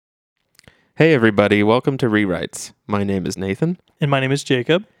Hey everybody, welcome to Rewrites. My name is Nathan, And my name is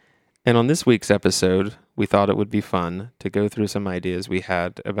Jacob. and on this week's episode, we thought it would be fun to go through some ideas we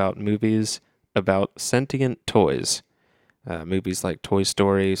had about movies about sentient toys. Movies like Toy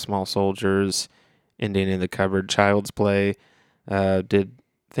Story, Small Soldiers, Indian in the Cupboard, Child's Play did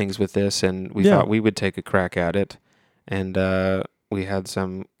things with this, and we thought we would take a crack at it. And we had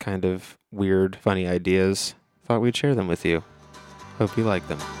some kind of weird, funny ideas. Thought we'd share them with you. Hope you like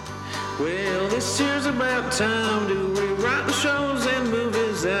them. Well, this year's about time to rewrite the shows and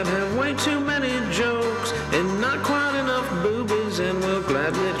movies that have way too many jokes and not quite enough boobies, and we'll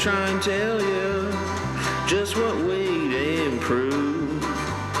gladly try and tell you just what we'd improve.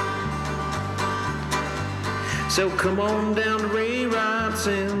 So come on down to Rewrites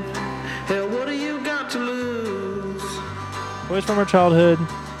and hell, what do you got to lose? Toys from our childhood.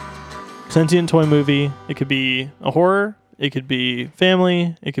 Sentient toy movie. It could be a horror. It could be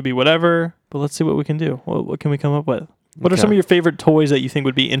family. It could be whatever. But let's see what we can do. What can we come up with? What are some of your favorite toys that you think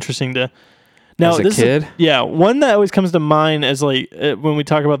would be interesting to... Now, As a kid? One that always comes to mind as when we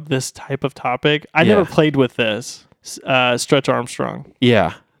talk about this type of topic. I never played with this. Stretch Armstrong.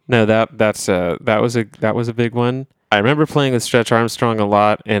 Yeah. No, that was a big one. I remember playing with Stretch Armstrong a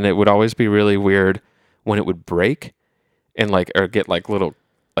lot, and it would always be really weird when it would break and or get little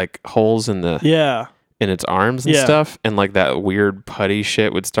holes in in its arms and stuff, and that weird putty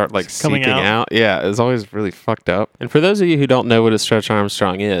shit would start seeping out. Yeah, it was always really fucked up. And for those of you who don't know what a Stretch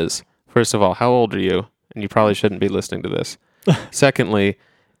Armstrong is, first of all, how old are you? And you probably shouldn't be listening to this. Secondly,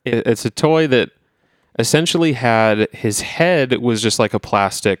 it's a toy that essentially had his head was just like a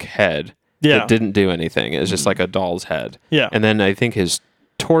plastic head that didn't do anything. It was just like a doll's head. Yeah. And then I think his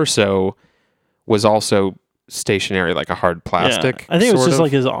torso was also stationary, like a hard plastic. I think it was just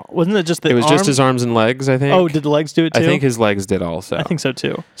like his... Wasn't it just the It was just his arms and legs, I think. Oh, did the legs do it too? I think his legs did also. I think so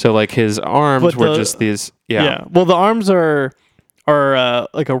too. So his arms were just these... Yeah. Well, the arms are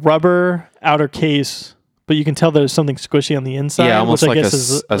like a rubber outer case, but you can tell there's something squishy on the inside. Yeah, almost which I like guess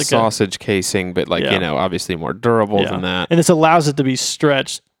is a sausage casing, but obviously more durable than that. And this allows it to be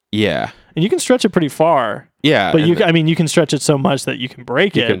stretched. Yeah. And you can stretch it pretty far. Yeah. But you can stretch it so much that you can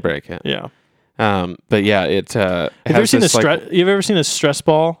break it. You can break it. Yeah. But yeah, it have you ever seen you've ever seen a stress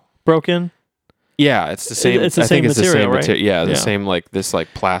ball broken? Yeah, it's the same. It's the same material, right? Yeah, the same this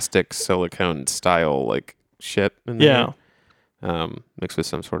plastic silicone style shit in there. Yeah. Mixed with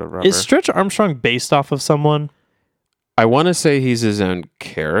some sort of rubber. Is Stretch Armstrong based off of someone? I want to say he's his own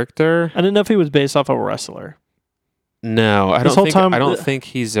character. I didn't know if he was based off a wrestler. No, I don't think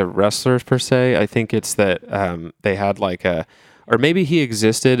he's a wrestler per se. I think it's that they had or maybe he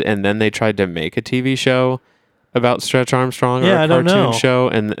existed and then they tried to make a TV show about Stretch Armstrong or a cartoon show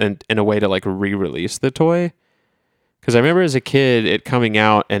and in a way to re-release the toy. Because I remember as a kid it coming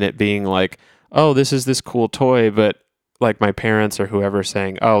out and it being oh, this is this cool toy, but my parents or whoever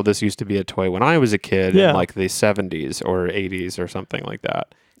saying, oh, this used to be a toy when I was a kid in the 70s or 80s or something like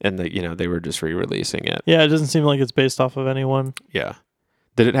that. And they were just re-releasing it. Yeah, it doesn't seem like it's based off of anyone. Yeah.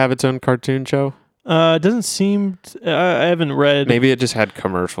 Did it have its own cartoon show? It doesn't seem... I haven't read... Maybe it just had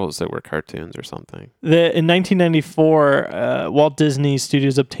commercials that were cartoons or something. In 1994, Walt Disney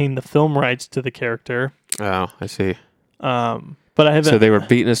Studios obtained the film rights to the character. Oh, I see. But I haven't... So they were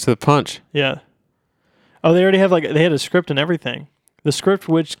beating us to the punch. Yeah. Oh, they already have they had a script and everything. The script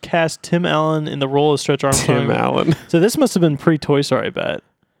which cast Tim Allen in the role of Stretch Armstrong. Tim Allen. So this must have been pre-Toy Story, I bet.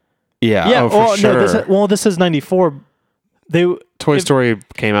 Yeah. For sure. No, this is 94. Toy Story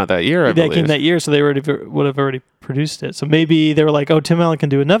came out that year, I believe. That came that year, so they would have already produced it. So maybe they were like, oh, Tim Allen can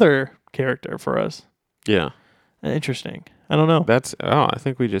do another character for us. Yeah. Interesting. I don't know. I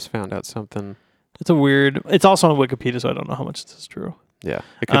think we just found out something. It's it's also on Wikipedia, so I don't know how much this is true. Yeah.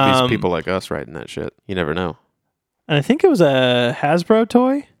 It could be people like us writing that shit. You never know. And I think it was a Hasbro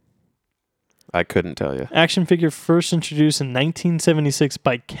toy. I couldn't tell you. Action figure first introduced in 1976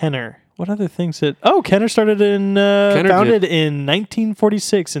 by Kenner. What other things Kenner started founded in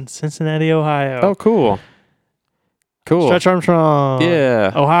 1946 in Cincinnati, Ohio. Oh, cool. Stretch Armstrong.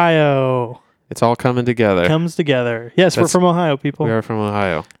 Yeah. Ohio. It's all coming together. Comes together. Yes, we're from Ohio, people. We are from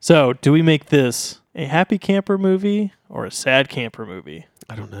Ohio. So, do we make this a happy camper movie or a sad camper movie?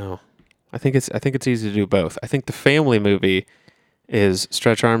 I don't know. I think it's easy to do both. I think the family movie is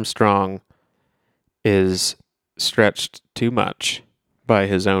Stretch Armstrong is stretched too much by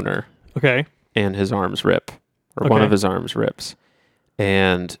his owner. Okay. And his arms rip. Or one of his arms rips.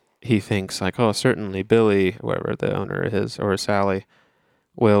 And he thinks oh, certainly Billy, whoever the owner is, or Sally,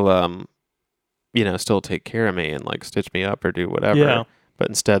 will still take care of me and stitch me up or do whatever. Yeah. But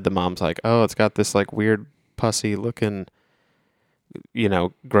instead the mom's oh, it's got this weird pussy looking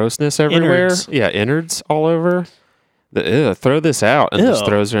grossness everywhere. Innards. Yeah, innards all over. Throw this out, and just Ew.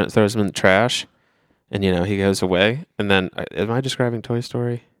 throws them in the trash. And he goes away. And then, am I describing Toy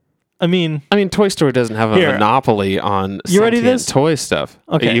Story? I mean, Toy Story doesn't have a Here. monopoly on You ready sentient this? toy stuff.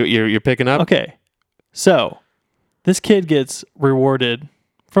 Okay. You're picking up. okay. So, this kid gets rewarded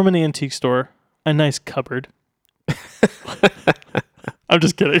from an antique store a nice cupboard. I'm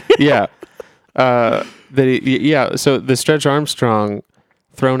just kidding. Yeah. So the Stretch Armstrong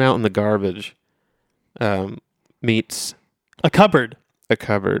thrown out in the garbage meets A cupboard. a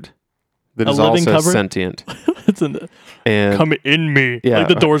cupboard that A is living also cupboard? sentient. It's in the, And come in me. Yeah. Like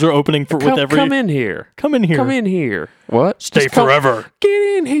the doors are opening with every. come in here. Come in here. Come in here. What? Stay Just come- forever.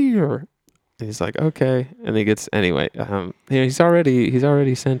 Get in here. And he's like, okay. And he gets anyway. He's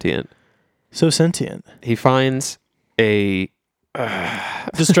already sentient. So sentient. He finds a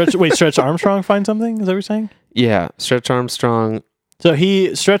Does Stretch Armstrong find something? Is that what you're saying? Stretch Armstrong. So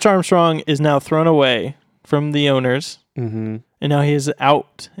Stretch Armstrong is now thrown away from the owners, and now he is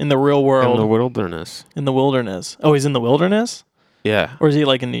out in the real world, In the wilderness. in the wilderness. Oh, he's in the wilderness, Yeah. or is he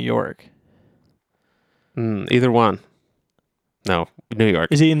like in New York? Either one. No, New York.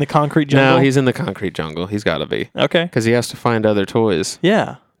 Is he in the concrete jungle? No, he's in the concrete jungle. He's got to be. okay. Because he has to find other toys.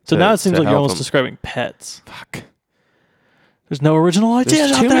 Yeah. So to- now it seems to like you're help almost him. describing pets. Fuck. There's no original ideas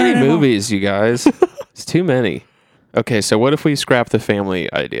There's out too there many anymore. movies, you guys. It's too many. Okay, so what if we scrap the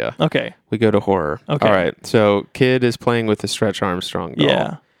family idea? Okay. We go to horror. Okay. All right. So kid is playing with the Stretch Armstrong doll.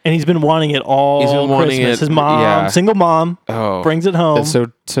 Yeah. And he's been wanting it all He's been wanting Christmas. it, His mom, yeah. single mom, Oh. brings it home.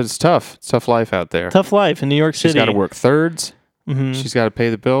 So it's tough. It's tough life out there. Tough life in New York She's City. got to work thirds. Mhm. She's got to pay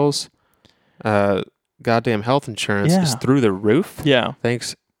the bills. Goddamn health insurance is Yeah. through the roof. Yeah.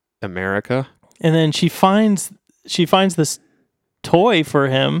 Thanks, America. And then she finds this toy for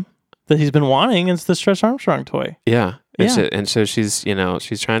him that he's been wanting. It's the Stretch Armstrong toy. Yeah. Yeah. And so she's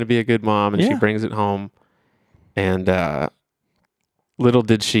trying to be a good mom, and she Yeah. brings it home. And little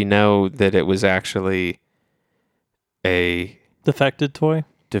did she know that it was actually a Defected toy.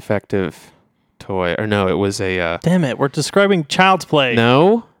 defective toy. Or no, it was a Damn it. We're describing Child's Play.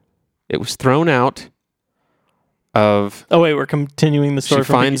 no. It was thrown out of. Oh, wait. We're continuing the story She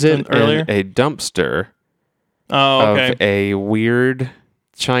from finds it earlier. in a dumpster Oh, okay. of a weird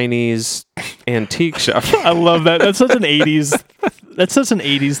Chinese antique shop. I love that. That's such an 80s. That's such an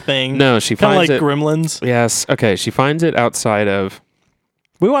 80s thing. No, she Kind of finds like it. Gremlins. Yes. Okay. She finds it outside of.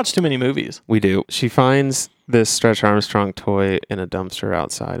 We watch too many movies. We do. She finds this Stretch Armstrong toy in a dumpster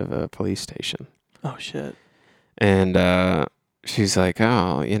outside of a police station. Oh, shit. And she's like,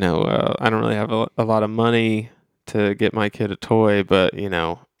 oh, I don't really have a lot of money to get my kid a toy, but,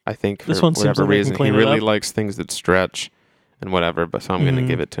 I think for This one seems whatever like they can reason, he clean it really up. likes things that stretch and whatever, but so I'm going to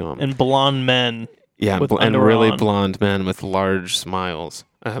give it to him. And blonde men. Yeah, with and underwear really on. blonde men with large smiles.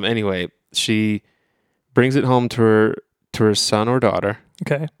 Anyway, she brings it home to her son or daughter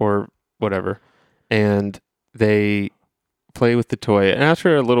Okay. or whatever, and they play with the toy. And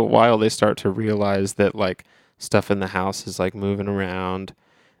after a little while, they start to realize that like stuff in the house is like moving around,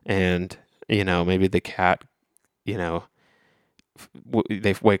 and maybe the cat,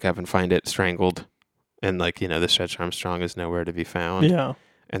 they wake up and find it strangled, and the Stretch Armstrong is nowhere to be found. Yeah.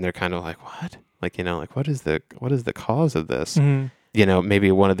 And they're kind of like, what? What is the cause of this? Mhm.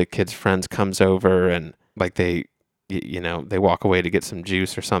 Maybe one of the kids' friends comes over and like they walk away to get some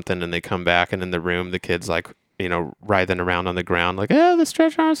juice or something, and they come back, and in the room the kid's like, writhing around on the ground like, the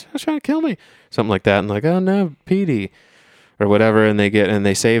Stretch Armstrong's trying to kill me, something like that, and like, oh no, Petey, or whatever, and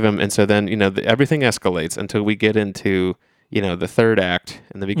they save him, and so then everything escalates until we get into the third act.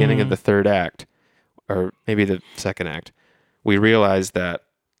 In the beginning of the third act, or maybe the second act, we realize that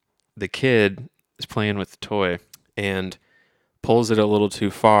the kid is playing with the toy and pulls it a little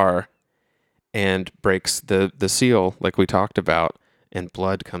too far and breaks the seal like we talked about, and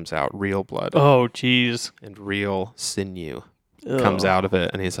blood comes out, real blood, Oh, jeez. and real sinew Ugh. comes out of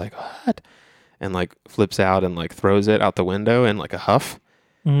it, and he's like, what? And like flips out and like throws it out the window in like a huff,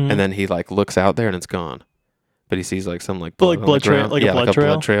 Mhm. and then he like looks out there and it's gone. But he sees like some like But, blood, like, on the blood trail- ground. like a yeah, blood like trail? a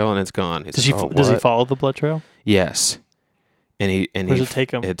blood trail, and it's gone. He's Does he like, "Oh, does he what?" follow the blood trail? Yes. And Where does it take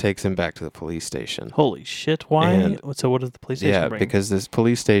him? It takes him back to the police station. Holy shit! Why? And- So what does the police station Yeah, bring? because this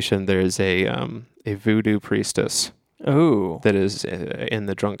police station, there's a voodoo priestess Oh, that is in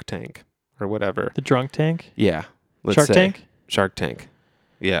the drunk tank or whatever. the drunk tank, Yeah, let's Shark say. Tank. Shark Tank.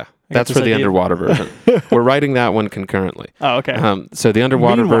 Yeah, I got that's this for the idea. underwater version. We're writing that one concurrently. Oh, okay. So the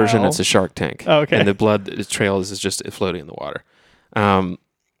underwater version, Meanwhile- it's a shark tank. Oh, okay. And the blood trail is just floating in the water.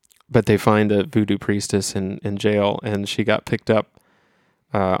 But they find a voodoo priestess in jail, and she got picked up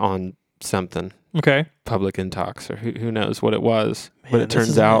on something. Okay. public intox, or who knows what it was. But Man, it this turns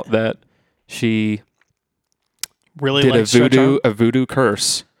is out that she Really did like stretch arm? a voodoo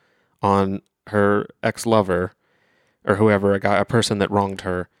curse on her ex-lover or whoever, a person that wronged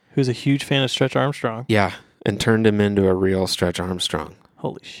her. Who's a huge fan of Stretch Armstrong. Yeah, and turned him into a real Stretch Armstrong.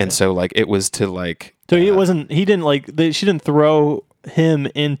 Holy shit. And so like it was to like So he didn't like, she didn't throw him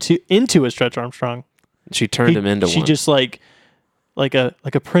into a Stretch Armstrong. she turned him into She one. just like a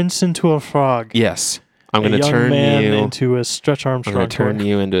prince into a frog. Yes. I'm a going to young turn man you into a Stretch I'm Armstrong. going to turn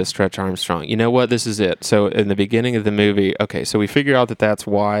you into a Stretch Armstrong. You know what? This is it. So in the beginning of the movie, okay, so we figure out that that's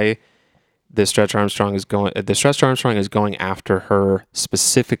why the Stretch Armstrong is going after her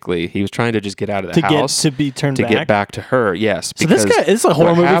specifically. He was trying to just get out of the house to be turned to back. get back to her. Yes. So this guy is a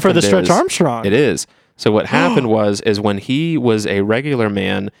horror what movie for the happened Stretch is- Armstrong. It is. So what happened is when he was a regular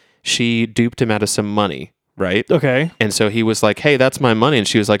man, she duped him out of some money, right? Okay. And so he was like, "Hey, that's my money." And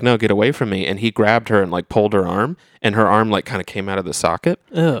she was like, "No, get away from me." And he grabbed her and like pulled her arm, and her arm like kind of came out of the socket.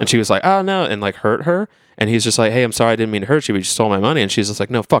 Ugh. And she was like, "Oh no," and like hurt her. And he's just like, "Hey, I'm sorry, I didn't mean to hurt you, but you stole my money." And she's just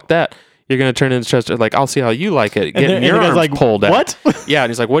like, "No, fuck that. You're gonna turn into Chester. Like, I'll see how you like it. Getting your the guy's arms like, pulled out." "What?" Yeah, and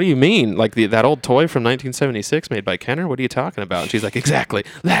he's like, "What do you mean? Like that old toy from 1976 made by Kenner? What are you talking about?" And she's like, "Exactly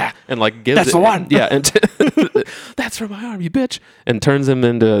that." And like gives That's it, the one. Yeah, and that's from my arm, you bitch. And turns him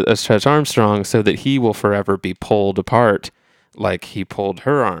into a Stretch Armstrong so that he will forever be pulled apart, like he pulled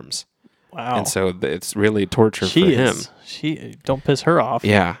her arms. Wow. And so it's really torture for him. She don't piss her off.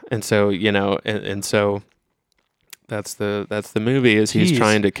 Yeah, and so and so that's the movie is he's Jeez.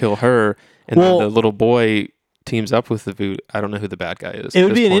 trying to kill her, and Well- then the little boy teams up with the voodoo. I don't know who the bad guy is. It at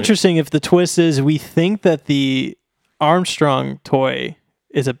would this be an point. interesting if the twist is we think that the Armstrong toy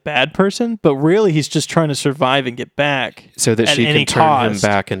is a bad person, but really he's just trying to survive and get back. so that at she any can turn him cost.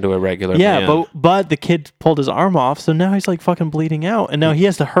 back into a regular Yeah, man. but the kid pulled his arm off, so now he's like fucking bleeding out, and now he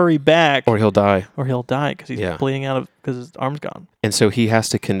has to hurry back, or he'll die. or he'll die because he's Yeah. bleeding out because his arm's gone. And so he has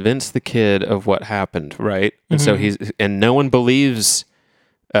to convince the kid of what happened, right? And so Mm-hmm. no one believes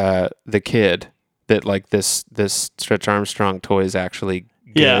the kid that like this Stretch Armstrong toy is actually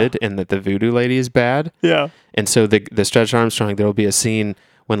Yeah. good and that the voodoo lady is bad. Yeah. And so the Stretch Armstrong, there will be a scene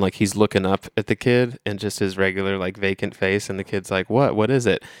when like he's looking up at the kid and just his regular like vacant face, and the kid's like, "What is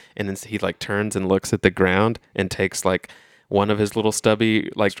it?" And then he like turns and looks at the ground and takes like one of his little stubby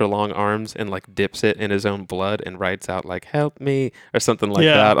like extra long arms and like dips it in his own blood and writes out like "help me" or something like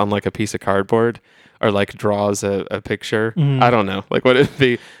Yeah. that on like a piece of cardboard, or like draws a picture. Mhm. I don't know, like what it'd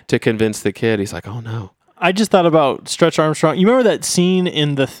be to convince the kid. He's like, "Oh no." I just thought about Stretch Armstrong. You remember that scene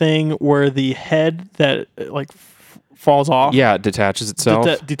in The Thing where the head that like falls off? Yeah, it detaches itself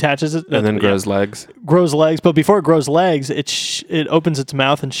Detaches it and then yeah. grows legs. Grows legs, but before it grows legs, it opens its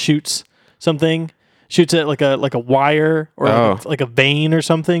mouth and shoots something. Shoots it like a wire or like a vein or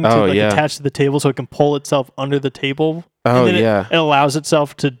something to like attach to the table so it can pull itself under the table. Oh, and then yeah. It allows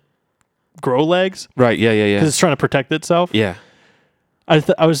itself to grow legs Right. Yeah. because it's trying to protect itself. Yeah.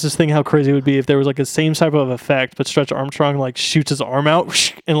 I was just thinking how crazy it would be if there was like the same type of effect, but Stretch Armstrong like shoots his arm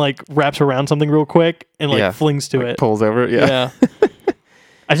out and like wraps around something real quick and like Yeah. flings to it. Pulls over. Yeah. Yeah. I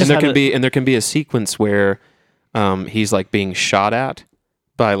And just there had can be a sequence where he's like being shot at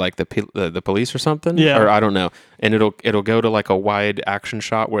by like the police or something. Yeah. Or I don't know. And it'll go to like a wide action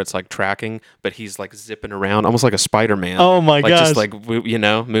shot where it's like tracking, but he's like zipping around almost like a Spider-Man. Oh my like gosh. just like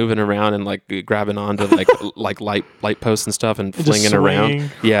moving around and like grabbing onto like like light posts and stuff and Just flinging around. swinging.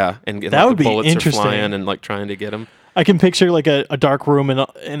 Yeah, and That like, would the be bullets interesting. are flying and like trying to get him. I can picture like a dark room and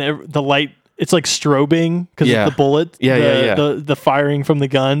the light. It's like strobing because Yeah. of the bullet. Yeah. The firing from the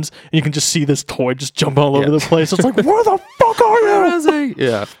guns, and you can just see this toy just jump all over Yeah. the place. It's like, where the fuck are Where you? is he?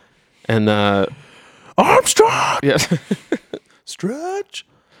 Yeah, and Armstrong. yeah, Stretch.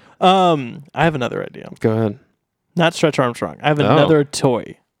 I have another idea. Go ahead. Not Stretch Armstrong. I have Oh. another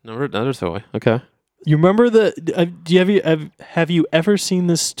toy. Another toy. Okay. You remember have you ever seen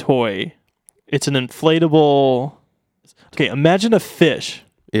this toy? It's an inflatable. Okay, imagine a fish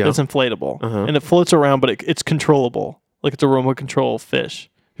Yeah. that's inflatable Uh-huh. and it floats around, but it's controllable. Like it's a remote control fish.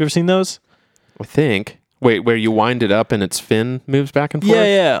 You ever seen those? I think. Wait, where you wind it up and its fin moves back and forth?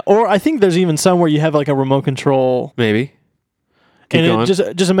 Yeah. Or I think there's even some where you have like a remote control, Maybe. Keep and going.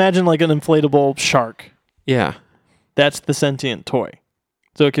 it just imagine like an inflatable shark. Yeah. That's the sentient toy.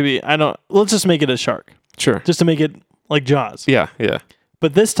 So it could be let's just make it a shark, Sure. just to make it like Jaws. Yeah. Yeah.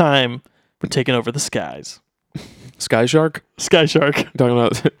 But this time we're taking over the skies. Sky Shark? Sky shark. Talking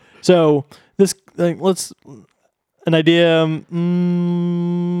about. So this, an idea,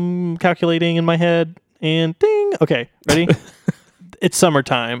 calculating in my head, and ding. Okay, ready? It's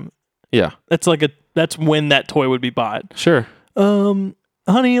summertime. Yeah. That's when that toy would be bought. Sure.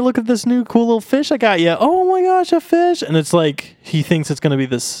 honey, look at this new cool little fish I got you. Oh my gosh, a fish. And it's like, he thinks it's going to be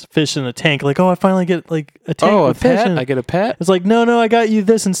this fish in a tank. Like, oh, I finally get like a tank Oh, a with fish. pet? in it. I get a pet? It's like, no, I got you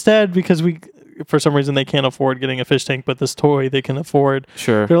this instead because for some reason they can't afford getting a fish tank, but this toy they can afford.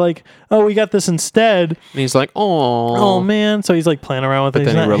 Sure. They're like, oh, we got this instead. And he's like, Oh man. So he's like playing around with But it.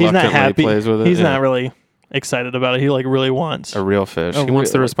 then he He's not reluctantly happy. plays with it, He's yeah. not really excited about it. He like really wants. a real fish. A He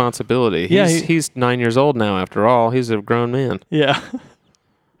wants the real- responsibility. Yeah, He's 9 years old now, after all. He's a grown man. Yeah.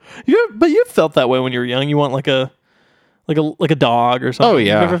 But you felt that way when you were young. You want like a dog or something. Oh,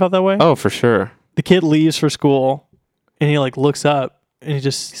 yeah. You ever felt that way? Oh, for sure. The kid leaves for school and he like looks up and he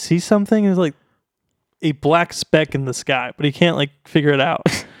just sees something and it's like a black speck in the sky, but he can't like figure it out.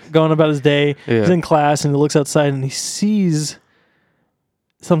 Going about his day. Yeah. He's in class and he looks outside and he sees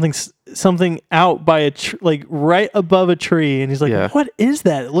something out by like right above a tree, and he's like, Yeah. "What is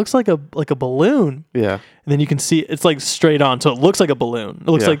that? It looks like a balloon." Yeah. And then you can see it's like straight on, so it looks like a balloon. It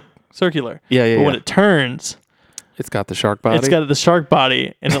looks Yeah. like circular. Yeah. But when it turns, It's got the shark body. it's got the shark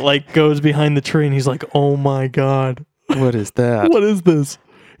body, and it like goes behind the tree, and he's like, "Oh my god, What is that? what is this?"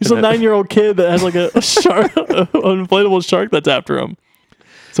 He's a And it- 9-year-old kid that has like a shark, an inflatable shark that's after him.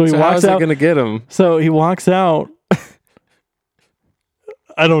 So he So how's walks it out. going to get him? So he walks out.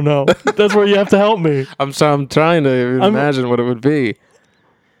 I don't know. That's where you have to help me. I'm trying to imagine what it would be.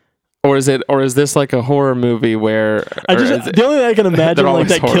 Or is this like a horror movie where I or just is the only thing I can imagine like always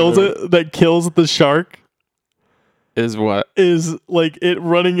that horror kills movies. it, that kills the shark is what? is like it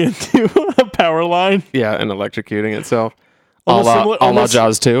running into a power line. Yeah, and electrocuting itself. Almost similar- A la almost-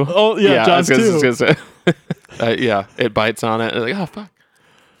 Jaws 2. Oh yeah, Jaws I was 2. gonna say. Yeah, it bites on it. And it's like, oh fuck.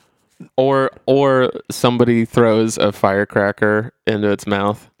 Or somebody throws a firecracker into its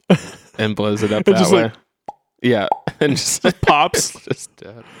mouth and blows it up It that just, way. like, Yeah, and just pops. it's just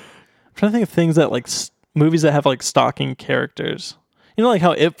dead. I'm trying to think of things that like movies that have like stalking characters. You know, like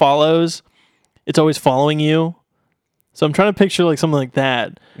how It Follows. It's always following you. So I'm trying to picture like something like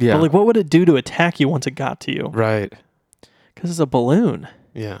that. Yeah, But like, what would it do to attack you once it got to you? right. Because it's a balloon.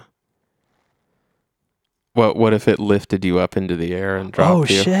 Yeah. What if it lifted you up into the air and dropped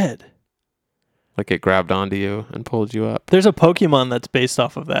Oh you? shit! Like it grabbed onto you and pulled you up. There's a Pokemon that's based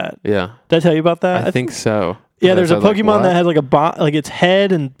off of that. Yeah, Did I tell you about that? I think so. Yeah, And there's I a was like, Pokemon that what? has like like its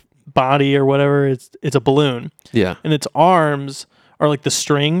head and body or whatever. It's a balloon, Yeah, and its arms are like the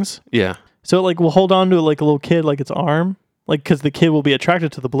strings. yeah, So it like will hold on to it like a little kid, like its arm, like because the kid will be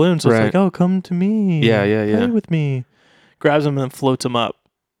attracted to the balloon. So Right. it's like, oh, come to me. Yeah, yeah, yeah. Play with me. Grabs him and then floats him up.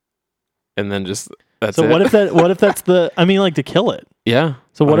 and then just that's So it. what if that's the? I mean, like to kill it. Yeah.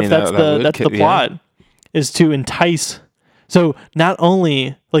 So what I if mean, that's that would that's kill- the plot is to entice. So not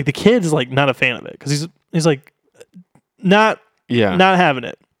only like the kid is like not a fan of it because he's like not Yeah. not having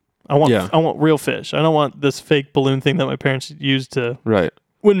it. I Yeah. want real fish. I don't want this fake balloon thing that my parents used to Right.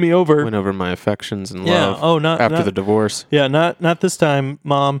 win me over. Win over my affections and Yeah. love Oh, not after not, the divorce. yeah. Not this time,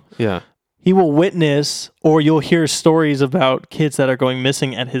 Mom. Yeah. He will witness, or you'll hear stories about kids that are going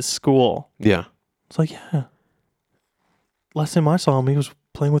missing at his school. Yeah. It's like, yeah. Last time I saw him, he was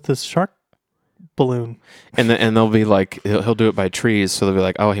playing with this shark balloon. And they'll be like he'll do it by trees, so they'll be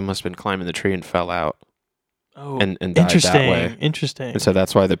like, oh, he must have been climbing the tree and fell out Oh, and died interesting. that way. Interesting. And so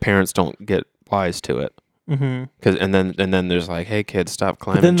that's why the parents don't get wise to it. Mm-hmm. Cause and then there's like, hey kids, stop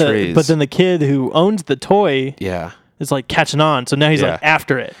climbing trees. But then the kid who owns the toy yeah. is like catching on. So now he's Yeah. like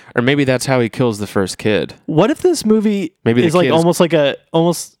after it. Or maybe that's how he kills the first kid. What if this movie Maybe the is like kid is- almost like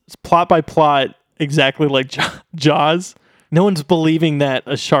almost plot by plot, exactly like Jaws? No one's believing that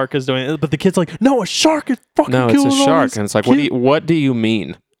a shark is doing it, but the kid's like, "No, a shark is fucking No, it's killing a all shark. these And it's like, kids." what do you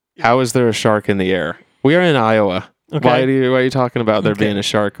mean? How is there a shark in the air? We are in Iowa. Okay. Why are you talking about there Okay. being a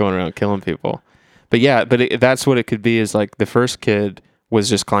shark going around killing people? But yeah, that's what it could be, is like the first kid was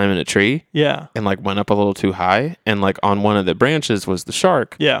just climbing a tree Yeah, and like went up a little too high, and like on one of the branches was the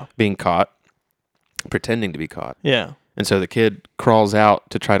shark yeah, being caught, pretending to be caught. yeah. And so the kid crawls out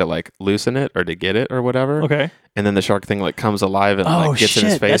to try to like loosen it or to get it or whatever. Okay. And then the shark thing like comes alive and Oh, like gets in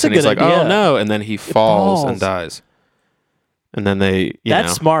his shit, face, that's a and he's good like, idea. "Oh no!" And then he falls and falls. dies. And then they,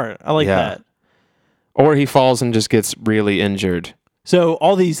 That's smart. I like Yeah. that. or he falls and just gets really injured. So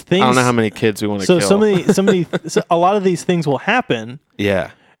all these things. I don't know how many kids we want to So kill. so a lot of these things will happen,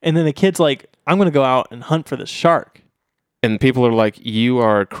 Yeah. and then the kid's like, "I'm going to go out and hunt for this shark." And people are like, "You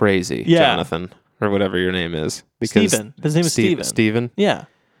are crazy, Yeah. Jonathan," or whatever your name is. Steven. His name is Steven. Steven. Yeah,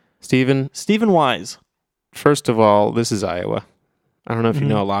 Steven. Stephen Wise. First of all, this is Iowa. I don't know if you Mhm.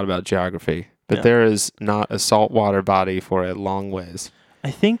 know a lot about geography, but Yeah. there is not a saltwater body for a long ways. I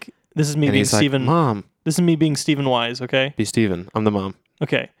think this is me And being he's Stephen. like, "Mom, This is me being Stephen Wise. Okay. be Steven. I'm the mom."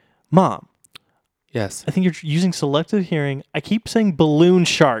 Okay, Mom, Yes. I think you're using selective hearing. I keep saying balloon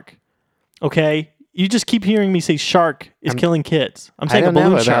shark. Okay? You just keep hearing me say shark is killing kids. I'm I saying don't a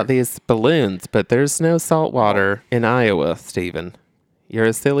balloon know shark. about these balloons, but there's no salt water in Iowa, Stephen. You're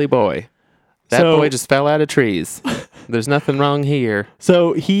a silly boy. That So- boy just fell out of trees. There's nothing wrong here.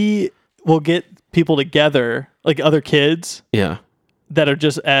 So he will get people together, like other kids Yeah. that are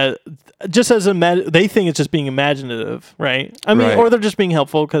just as they think it's just being imaginative, right? I mean, Right. or they're just being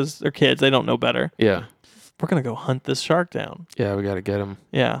helpful because they're kids. They don't know better. Yeah. We're going to go hunt this shark down. Yeah, we got to get him.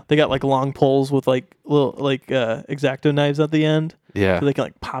 Yeah. They got like long poles with like little X-Acto knives at the end. Yeah. So they can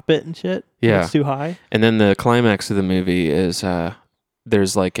like pop it and shit. When Yeah. it's too high. And then the climax of the movie is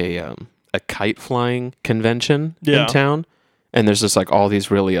there's like a kite flying convention Yeah. in town, and there's just like all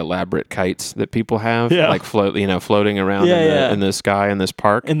these really elaborate kites that people have, Yeah. like floating around Yeah. in the sky in this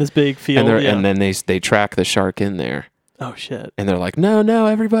park, In this big field. and then they track the shark in there. Oh, shit. And they're like, no,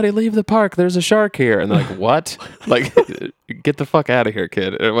 everybody leave the park. There's a shark here. And they're like, what? Like, get the fuck out of here,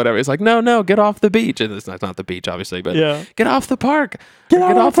 kid. Or whatever. It's like, no, get off the beach. And it's not the beach, obviously, but Yeah. get off the park. Get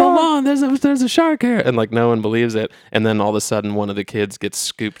Get off off the the park. lawn. There's a shark here. And like, no one believes it. And then all of a sudden, one of the kids gets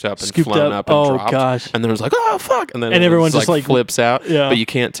scooped up and flown up and Oh, dropped. gosh. And then it's like, oh, fuck. And then And everyone everyone's just, like, flips out. yeah. But you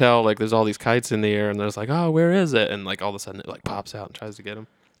can't tell. Like, there's all these kites in the air. And there's like, oh, where is it? And like, all of a sudden, it like pops out and tries to get him.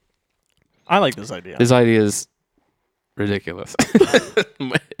 I like this idea. His idea is ridiculous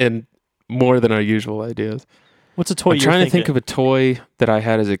and more than our usual ideas. What's a toy I'm you're trying to think thinking? of a toy that I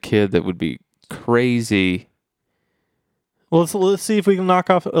had as a kid that would be crazy. Well, let's see if we can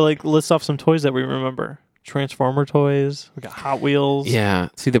list off some toys that we remember. Transformer toys. We got Hot Wheels. Yeah.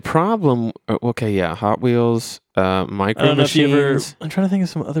 See, the problem. Okay, yeah, Hot Wheels, Micro I don't know if you ever. Machines. I'm trying to think of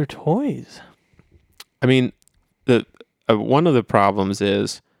some other toys. I mean, the one of the problems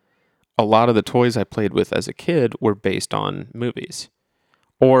is a lot of the toys I played with as a kid were based on movies,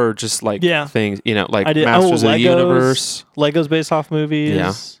 or just like Yeah. things, like I did. Masters of the Legos. Universe. Legos based off movies.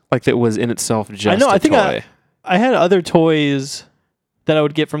 Yeah. Like that was in itself just I know. a I think toy. I had other toys that I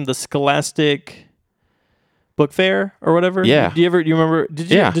would get from the Scholastic Book Fair or whatever. Yeah. Do you remember?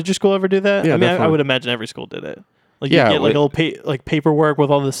 Did your school ever do that? Yeah, I mean, I definitely. would imagine every school did it. Like Yeah, you get like a little paperwork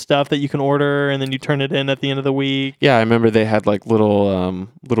with all the stuff that you can order, and then you turn it in at the end of the week. Yeah, I remember they had like little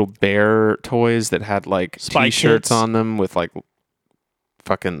bear toys that had like Spy T-shirts kits. on them with like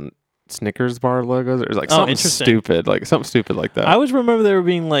fucking Snickers bar logos. It was like Oh, something interesting. stupid, like that. I always remember there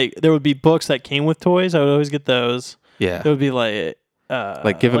would be books that came with toys. I would always get those. Yeah, It would be like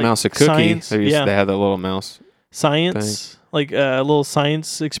give a mouse a cookie. Science, They had the little mouse. science, like little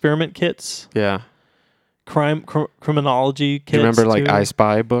science experiment kits, Yeah, criminology kits. do you remember like too. I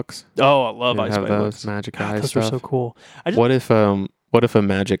Spy books? Oh, I love You'd I have Spy those books. Magic God, Eye those stuff. were so cool. What if a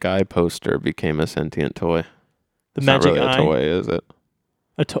Magic Eye poster became a sentient toy? The It's Magic not really Eye, a toy, is it?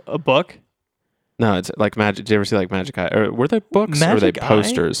 a book. No, it's like Magic. Did you ever see like Magic Eye? Or were they books or were they Magic Eye?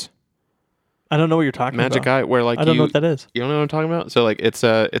 posters? I don't know what you're talking Magic about. Eye, where like I don't know what that is. You don't know what I'm talking about? So like it's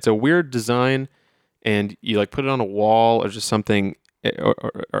a weird design, and you like put it on a wall or just something, or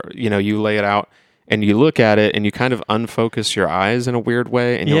you lay it out and you look at it and you kind of unfocus your eyes in a weird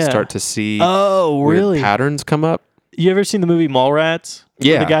way, and you'll Yeah. start to see Oh, weird really? patterns come up. You ever seen the movie Mallrats?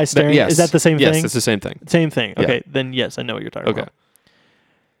 Where Yeah, the guy staring. yes. Is that the same Yes, thing? it's the same thing. Same thing. Yeah. Okay, then yes, I know what you're talking Okay. about.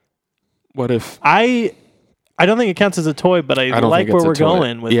 What if I don't think it counts as a toy, but I I don't like think where it's a we're toy.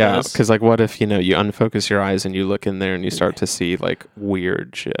 going with Yeah, this. because like what if you unfocus your eyes and you look in there and you start to see like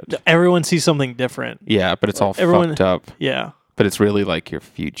weird shit. Everyone sees something different. Yeah, but it's all Everyone- fucked up. Yeah. But it's really like your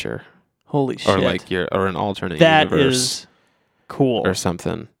future, Holy shit. or like or an alternate That universe. is cool. Or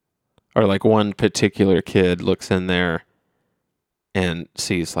something. Or like one particular kid looks in there and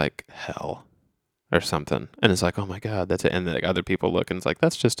sees like hell or something. And it's like, oh my God, that's it. And like other people look and it's like,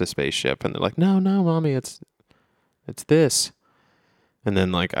 that's just a spaceship. And they're like, no, mommy, it's this. And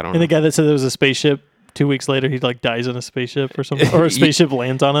then like, I don't And know. the guy that said there was a spaceship, 2 weeks later, he like dies in a spaceship or something. Or a spaceship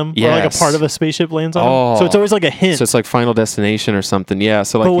lands on him. Or like a Yes. part of a spaceship lands on Oh. him. So it's always like a hint. So it's like Final Destination or something. Yeah.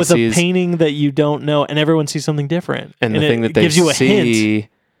 So like but he with sees, a painting that you don't know, and everyone sees something different. and the it thing that they gives you a hint. see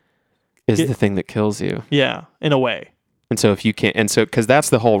is It- the thing that kills you. Yeah, in a way. And so if you can't, and so because that's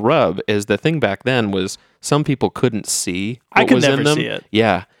the whole rub, is the thing back then was some people couldn't see what I could was never in them. see it.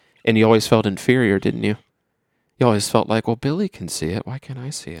 Yeah, and you always felt inferior, didn't you? You always felt like, well, Billy can see it. Why can't I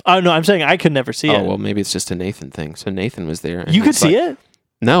see it? Oh no, I'm saying I could never see Oh it. well, maybe it's just a Nathan thing. So Nathan was there. and You could it's see like- it?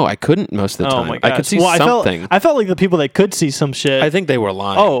 No, I couldn't most of the Oh time. my gosh. I could see well, something. I felt like the people that could see some shit. I think they were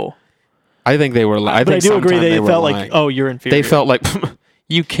lying. oh, I think they were lying. but I do agree they were felt lying. like, oh, you're inferior. They felt like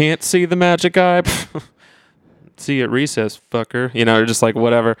you can't see the magic eye. See at recess, fucker. Or just like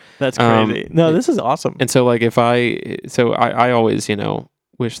whatever. That's crazy. No, this is awesome. And so like I always,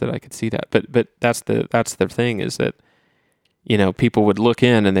 wish that I could see that. But that's the thing is that, you know, people would look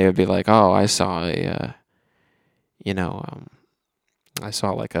in and they would be like, oh, I saw a, I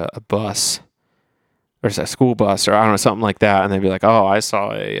saw like a bus or a school bus or I don't know, something like that. And they'd be like, oh, I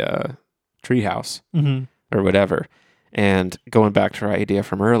saw a treehouse or whatever. And going back to our idea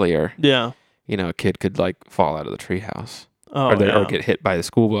from earlier, Yeah. you know, a kid could like fall out of the treehouse Oh, or get hit by the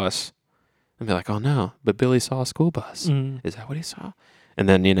school bus and be like, oh no, but Billy saw a school bus. Is that what he saw? And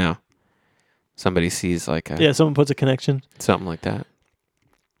then, you know, somebody sees like a, someone puts a connection. something like that.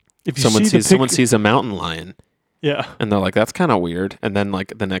 If you Someone see the someone sees a mountain lion Yeah. and they're like, that's kind of weird. And then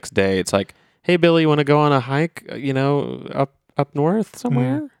like the next day it's like, hey Billy, you want to go on a hike, you know, up north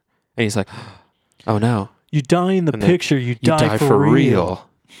somewhere? And he's like, oh no. You die in the And then picture, you You die for real.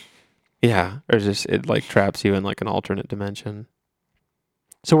 Yeah. Or just it like traps you in like an alternate dimension.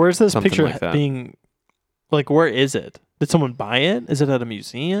 So where's this Something picture like that. being, like, where is it? Did someone buy it? Is it at a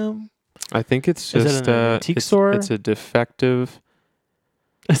museum? I think it's Is it just in an antique store? It's a defective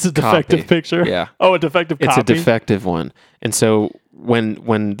It's a defective copy. picture. Yeah. Oh, a defective It's copy. a defective one. And so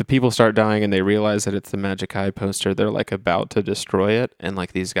when the people start dying and they realize that it's the Magic Eye poster, they're like about to destroy it. And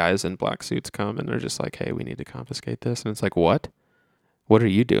like these guys in black suits come and they're just like, hey, we need to confiscate this. And it's like, what? What are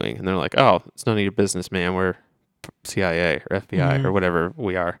you doing? And they're like, oh, it's none of your business, man. We're CIA or FBI or whatever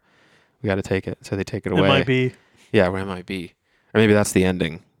we are. We got to take it. So they take it away. It might be. Yeah, where it might be. Or maybe that's the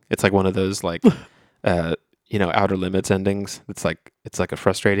ending. It's like one of those like Outer Limits endings. It's like a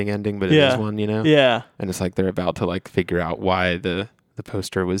frustrating ending, but it is one, you know? Yeah. And it's like they're about to like figure out why the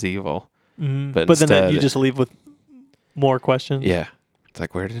poster was evil. But But then you instead- just leave with more questions. Yeah. It's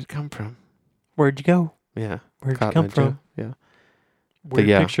like, where did it come from? Where'd you go? Yeah. Where'd Caught you come my from? joke. Yeah. Weird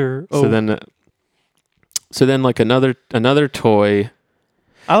yeah. picture. So then like another toy.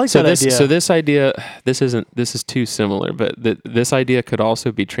 I like that idea. So this idea, this is too similar, but this idea could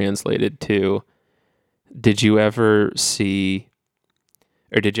also be translated to, did you ever see,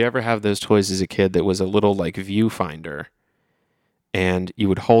 or did you ever have those toys as a kid that was a little like viewfinder, and you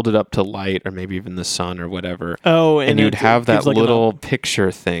would hold it up to light or maybe even the sun or whatever, and you'd have that little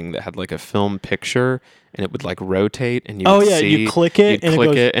picture thing that had like a film picture, and it would like rotate, and you would see, you click it, you'd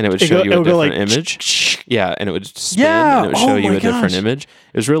click it, and it would show you a different image. Yeah, and it would spin, and it would show you a different image.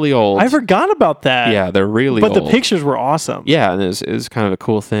 It was really old. I forgot about that. Yeah, they're really but old. the pictures were awesome. Yeah, and it was kind of a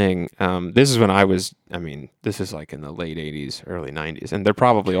cool thing. This is when this is like in the late 80s, early 90s, and they're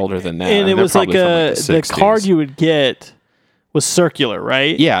probably older than that. And it they're was like probably from, the 60s. card you would get was circular,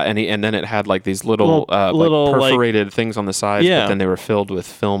 right? Yeah, and then it had like these little little, like perforated things on the sides, Yeah. but then they were filled with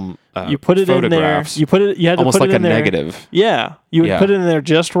film You put it in there. photographs. You had to almost put like it in a there. negative. Yeah, you would Yeah. put it in there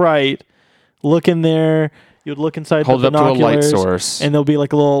just right. Look in there. You would look inside. Hold the it up to a light binoculars, source. and there'll be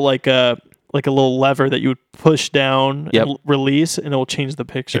like a little a little lever that you would push down Yep. and release, and it will change the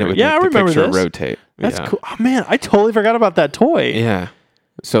picture. and it would Yeah, I make the remember picture this. rotate. That's Yeah. cool. Oh, man, I totally forgot about that toy. Yeah.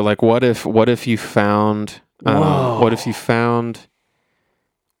 So like, what if you found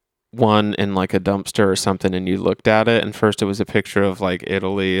one in like a dumpster or something, and you looked at it, and first it was a picture of like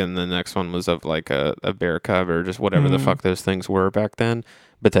Italy, and the next one was of like a bear cub or just whatever the fuck those things were back then.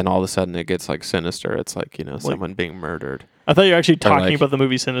 But then all of a sudden it gets like sinister. It's like, someone being murdered. I thought you were actually talking like- about the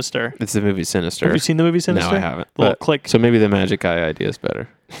movie Sinister. It's the movie Sinister. Have you seen the movie Sinister? No, I haven't. Little But- click. So maybe the Magic Eye idea is better.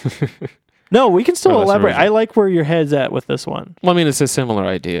 No, we can still Or less elaborate. original. I like where your head's at with this one. Well, I mean, it's a similar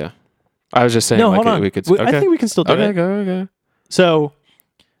idea. I was just saying, No, like, hold on. we could. I Okay. think we can still do Okay, it. go. Okay. So,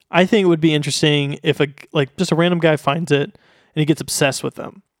 I think it would be interesting if just a random guy finds it and he gets obsessed with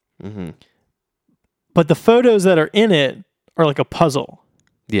them. Mm-hmm. But the photos that are in it are like a puzzle,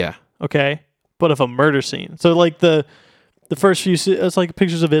 Yeah. okay? But of a murder scene. So like the first few, it's like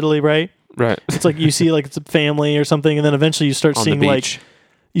pictures of Italy, right? Right. It's like you see like it's a family or something, and then eventually you start On the seeing like beach.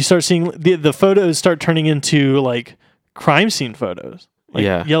 the photos start turning into like crime scene photos. Like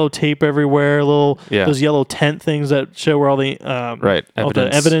Yeah. yellow tape everywhere, Yeah. those yellow tent things that show where all the Right. all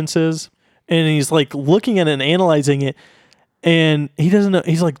the evidence is. And he's like looking at it and analyzing it, and he doesn't know.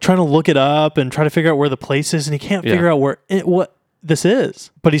 He's like trying to look it up and try to figure out where the place is, and he can't Yeah. figure out what this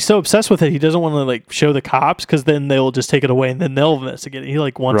is. But he's so obsessed with it, he doesn't want to like show the cops because then they'll just take it away and then they'll investigate it. He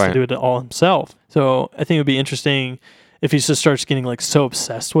like wants to Right. do it all himself. So I think it would be interesting if he just starts getting like so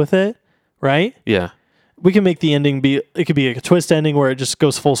obsessed with it, right? Yeah. We can make the ending it could be like a twist ending where it just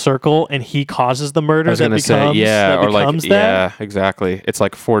goes full circle and he causes the I murder was that gonna becomes, say, yeah, that or like, becomes that. yeah, exactly. It's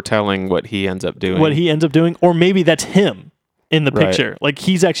like foretelling what he ends up doing. What he ends up doing, or maybe that's him in the Right. picture. Like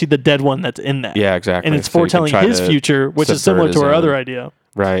he's actually the dead one that's in that. Yeah, exactly. And it's So you can foretelling try his to future, which is subvert similar to his our own. other idea.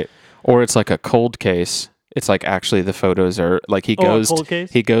 Right. Or it's like a cold case, It's like actually the photos are like he Oh, a goes cold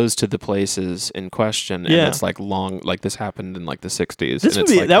case? he goes to the places in question, and Yeah. it's like long, like this happened in like the 60s. This and would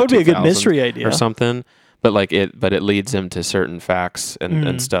it's be like that the would be a good 2000s mystery idea. or something. But it leads him to certain facts and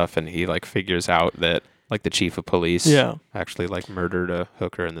Mm. stuff, and he like figures out that like the chief of police Yeah. actually like murdered a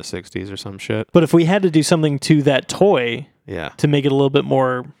hooker in the 60s or some shit. But if we had to do something to that toy Yeah, to make it a little bit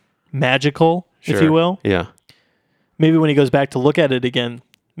more magical, if Sure. you will, yeah, maybe when he goes back to look at it again,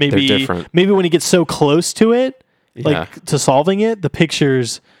 maybe different. maybe when he gets so close to it, like yeah. to solving it, the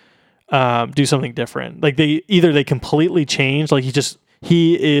pictures do something different. Like they completely change. Like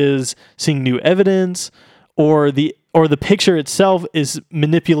he is seeing new evidence, or the picture itself is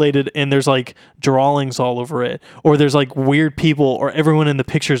manipulated and there's like drawings all over it, or there's like weird people, or everyone in the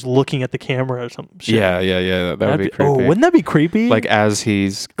picture's looking at the camera or something. Shit. Yeah. That would be creepy. Oh, wouldn't that be creepy? Like as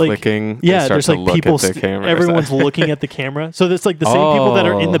he's Like, clicking, they yeah, start there's to like look people. at the camera. Everyone's looking at the camera, so it's like the same people that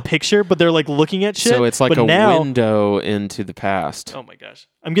are in the Oh. picture, but they're like looking at shit. So it's like but a now, window into the past. Oh my gosh,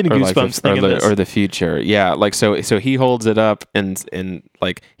 I'm getting Or like goosebumps thinking this. or the future. Yeah, like so he holds it up and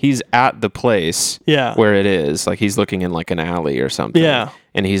like he's at the place Yeah. where it is. Like he's looking in like an alley or something. Yeah.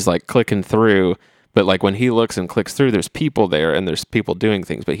 And he's like clicking through, but like when he looks and clicks through, there's people there and there's people doing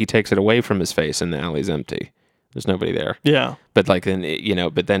things, but he takes it away from his face and the alley's empty. There's nobody there. Yeah. But like then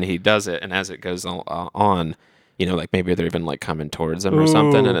but then he does it, and as it goes on, like maybe they're even like coming towards him or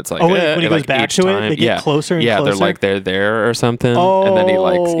something, and it's like when he goes like back each to it, time, they get closer and yeah, closer. they're like they're there or something, and then he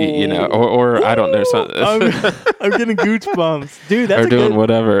like or I don't know, I'm getting goosebumps, dude. That's or a doing good.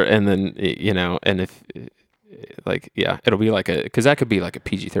 whatever, and then and if like it'll be like because that could be like a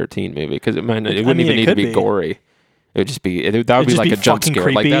PG-13 movie because it wouldn't even it need to could be be. gory. It would just be that would be just like be a jump fucking scare.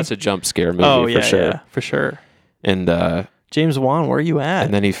 Like creepy. that's a jump scare movie Oh for yeah, sure. yeah, for sure. And James Wan, where are you at?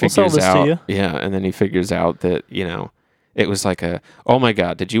 and then he We'll sell figures this to out, you. yeah, and then he figures out that it was like oh my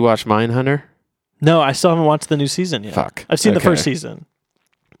god, did you watch Mindhunter? No, I still haven't watched the new season yet. Fuck. I've seen the Okay. first season.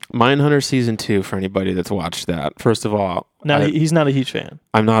 Mindhunter season 2 for anybody that's watched that. First of all, No, he's not a huge fan.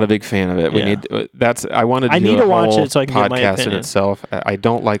 I'm not a big fan of it. We Yeah. need I wanted to I do need a to watch whole it so I can get my podcast in opinion. itself. I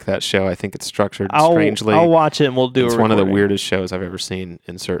don't like that show. I think it's structured I'll strangely. watch it and we'll do. It's a one of the recording. weirdest shows I've ever seen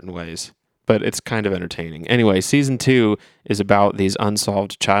in certain ways, but it's kind of entertaining. Anyway, season 2 is about these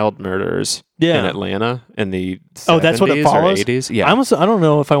unsolved child murders in Yeah. Atlanta in the 70s Oh, that's what it follows? or 80s. Yeah. I don't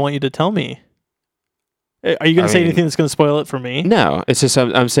know if I want you to tell me. Are you going I to say mean- anything that's going to spoil it for me? No, it's just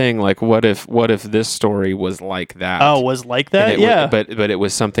I'm saying like what if this story was like that? Oh, was like And that? it Yeah. but it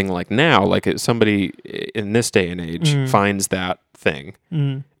was something like now, like somebody in this day and age Mhm. finds that thing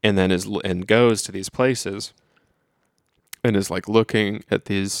Mm. and then goes to these places and is like looking at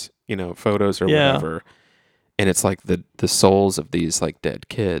these photos or Yeah. whatever, and it's like the souls of these like dead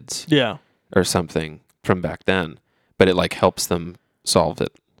kids Yeah. or something from back then, but it like helps them solve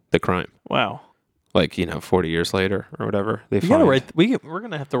the crime. Wow. Like 40 years later or whatever they You find. gotta write. We're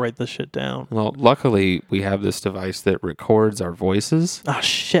gonna have to write this shit down. Well, luckily we have this device that records our voices Oh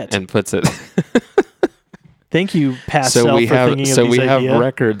shit! and puts it. Thank you, past so self, we for have thinking of these have ideas.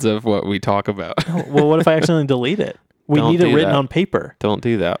 records of what we talk about. Well, what if I accidentally delete it? We Don't need it do written that. on paper. Don't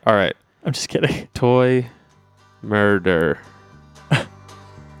do that. All right, I'm just kidding. toy murder. Done.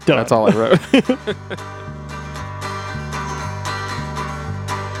 That's all I wrote.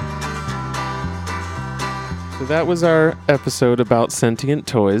 So that was our episode about sentient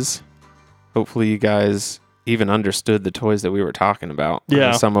toys. Hopefully you guys even understood the toys that we were talking about. I know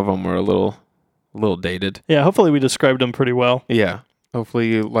Yeah. some of them were a little dated. Yeah. Hopefully, we described them pretty well. Yeah.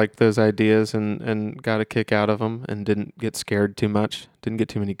 Hopefully you liked those ideas and got a kick out of them and didn't get scared too much. Didn't get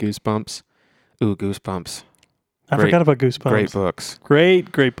too many goosebumps. Ooh, Goosebumps. I Great- forgot about Goosebumps. Great books.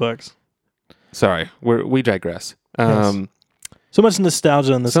 Great books. Sorry, we digress. Yes. So much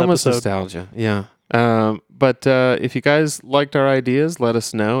nostalgia in this So much episode. nostalgia. Yeah. But if you guys liked our ideas, let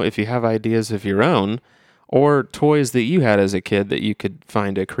us know. If you have ideas of your own or toys that you had as a kid that you could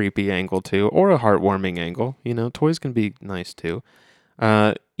find a creepy angle to or a heartwarming angle, toys can be nice too.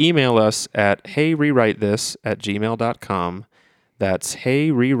 Email us at heyrewritethis@gmail.com. That's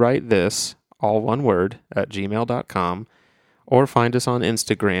heyrewritethis, all one word, @gmail.com. Or find us on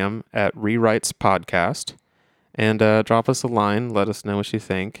Instagram at Rewrites Podcast. And drop us a line. Let us know what you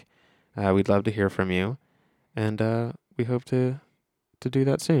think. We'd love to hear from you. And we hope to do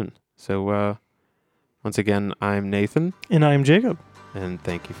that soon. So once again, I'm Nathan. And I'm Jacob. And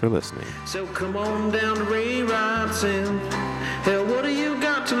thank you for listening. So come on down to Rewrites and hell, what